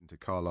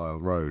Carlisle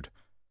road,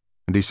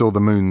 and he saw the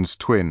moon's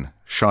twin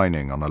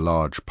shining on a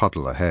large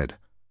puddle ahead.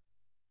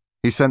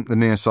 He sent the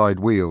near-side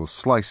wheels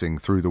slicing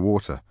through the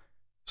water,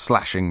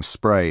 slashing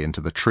spray into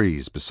the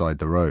trees beside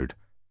the road.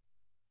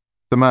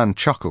 The man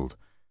chuckled,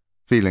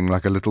 feeling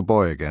like a little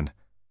boy again,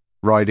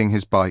 riding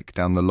his bike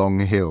down the long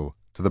hill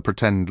to the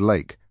pretend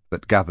lake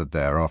that gathered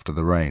there after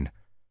the rain.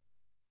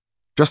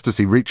 Just as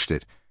he reached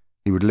it,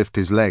 he would lift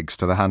his legs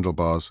to the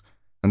handlebars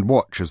and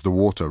watch as the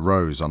water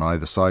rose on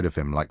either side of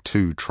him like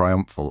two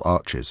triumphal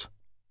arches.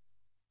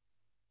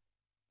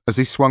 As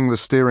he swung the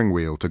steering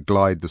wheel to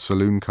glide the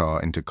saloon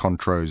car into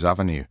Controse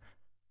Avenue,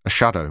 a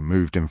shadow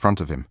moved in front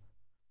of him.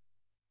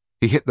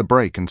 He hit the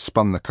brake and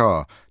spun the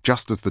car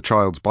just as the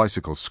child's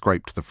bicycle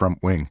scraped the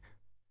front wing.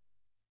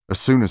 As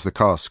soon as the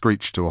car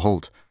screeched to a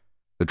halt,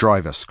 the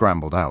driver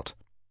scrambled out.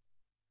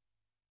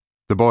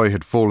 The boy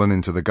had fallen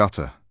into the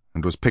gutter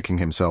and was picking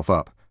himself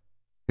up,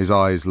 his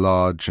eyes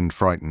large and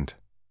frightened.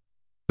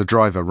 The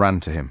driver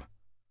ran to him.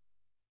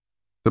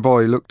 The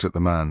boy looked at the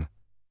man,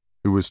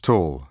 who was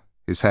tall,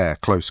 his hair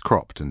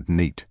close-cropped and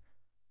neat,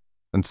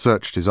 and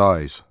searched his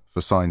eyes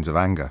for signs of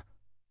anger.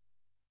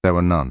 There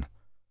were none.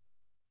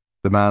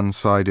 The man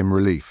sighed in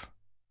relief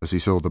as he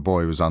saw the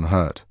boy was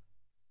unhurt.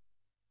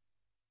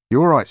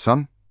 "You all right,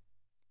 son?"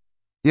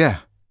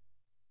 "Yeah."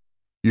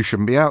 "You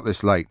shouldn't be out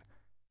this late,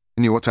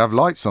 and you ought to have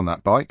lights on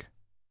that bike."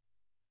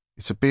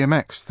 "It's a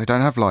BMX, they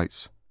don't have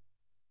lights."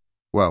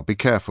 "Well, be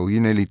careful,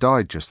 you nearly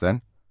died just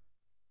then."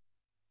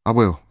 "I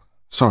will,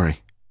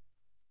 sorry."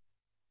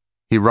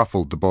 He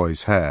ruffled the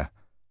boy's hair.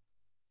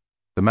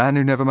 "The man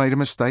who never made a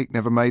mistake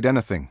never made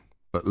anything,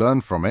 but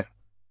learned from it."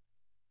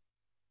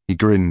 He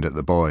grinned at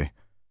the boy,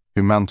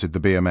 who mounted the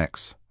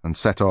BMX and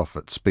set off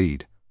at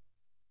speed.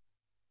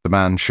 The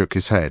man shook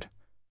his head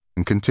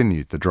and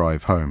continued the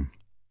drive home.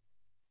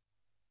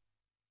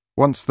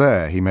 Once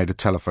there, he made a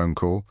telephone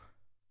call,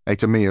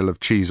 ate a meal of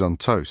cheese on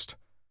toast,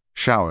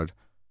 showered,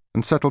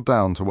 and settled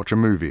down to watch a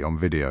movie on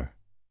video.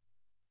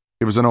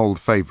 It was an old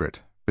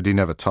favourite, but he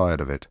never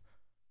tired of it.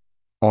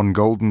 On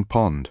Golden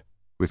Pond,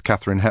 with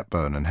Katharine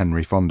Hepburn and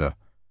Henry Fonda.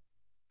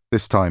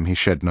 This time he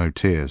shed no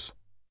tears.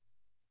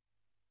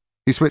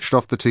 He switched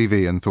off the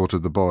TV and thought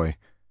of the boy,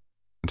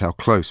 and how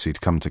close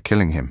he'd come to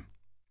killing him.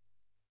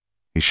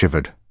 He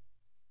shivered.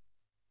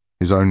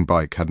 His own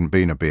bike hadn't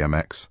been a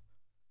BMX.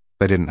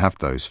 They didn't have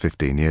those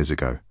 15 years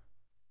ago.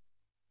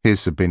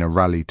 His had been a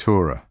rally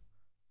tourer,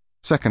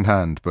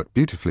 second-hand but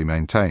beautifully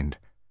maintained.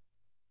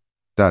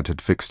 Dad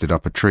had fixed it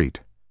up a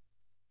treat.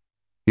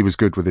 He was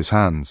good with his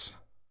hands,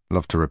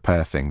 loved to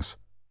repair things.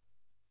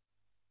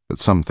 But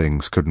some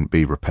things couldn't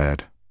be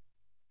repaired,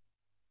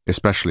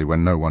 especially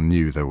when no one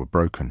knew they were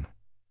broken.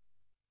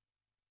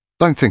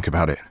 "Don't think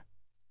about it,"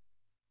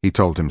 he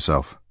told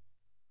himself.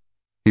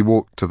 He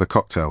walked to the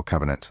cocktail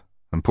cabinet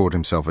and poured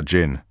himself a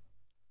gin.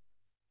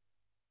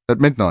 At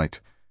midnight,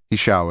 he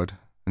showered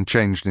and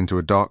changed into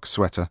a dark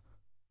sweater,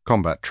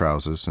 combat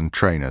trousers and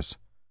trainers.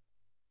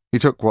 He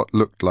took what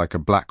looked like a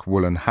black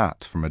woolen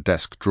hat from a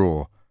desk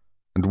drawer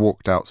and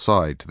walked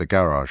outside to the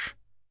garage.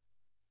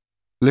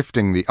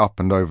 Lifting the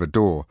up-and-over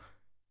door,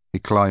 he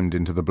climbed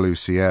into the blue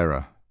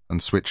Sierra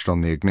and switched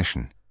on the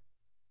ignition.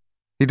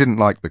 He didn't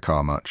like the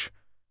car much.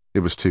 It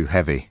was too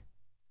heavy.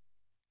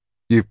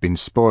 "You've been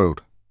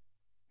spoiled,"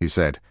 he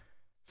said,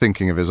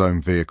 thinking of his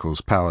own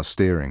vehicle's power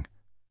steering.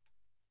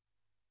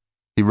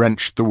 He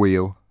wrenched the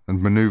wheel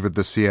and manoeuvred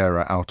the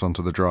Sierra out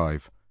onto the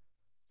drive,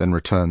 then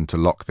returned to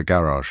lock the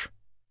garage.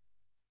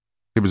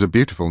 It was a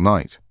beautiful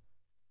night.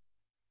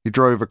 He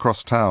drove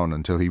across town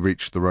until he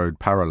reached the road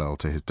parallel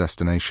to his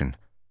destination.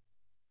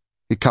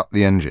 He cut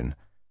the engine,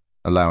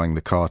 allowing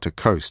the car to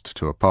coast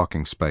to a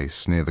parking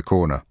space near the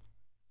corner.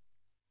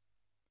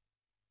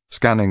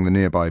 Scanning the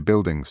nearby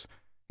buildings,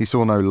 he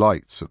saw no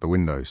lights at the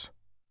windows.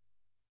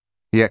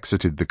 He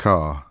exited the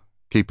car,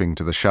 keeping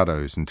to the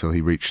shadows until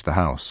he reached the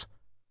house.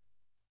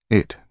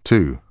 It,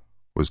 too,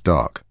 was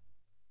dark.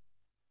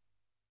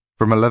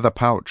 From a leather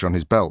pouch on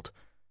his belt,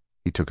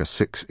 he took a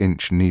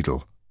 6-inch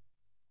needle,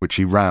 which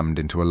he rammed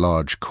into a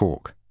large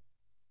cork.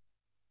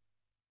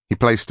 He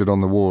placed it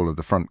on the wall of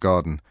the front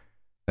garden,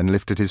 then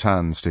lifted his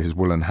hands to his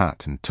woolen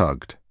hat and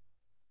tugged.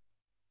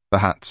 The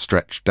hat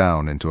stretched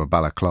down into a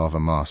balaclava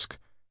mask,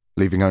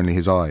 leaving only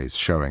his eyes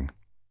showing.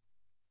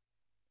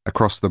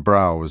 Across the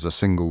brow was a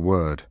single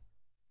word,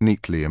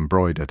 neatly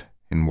embroidered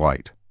in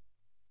white.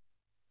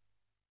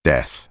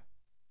 Death.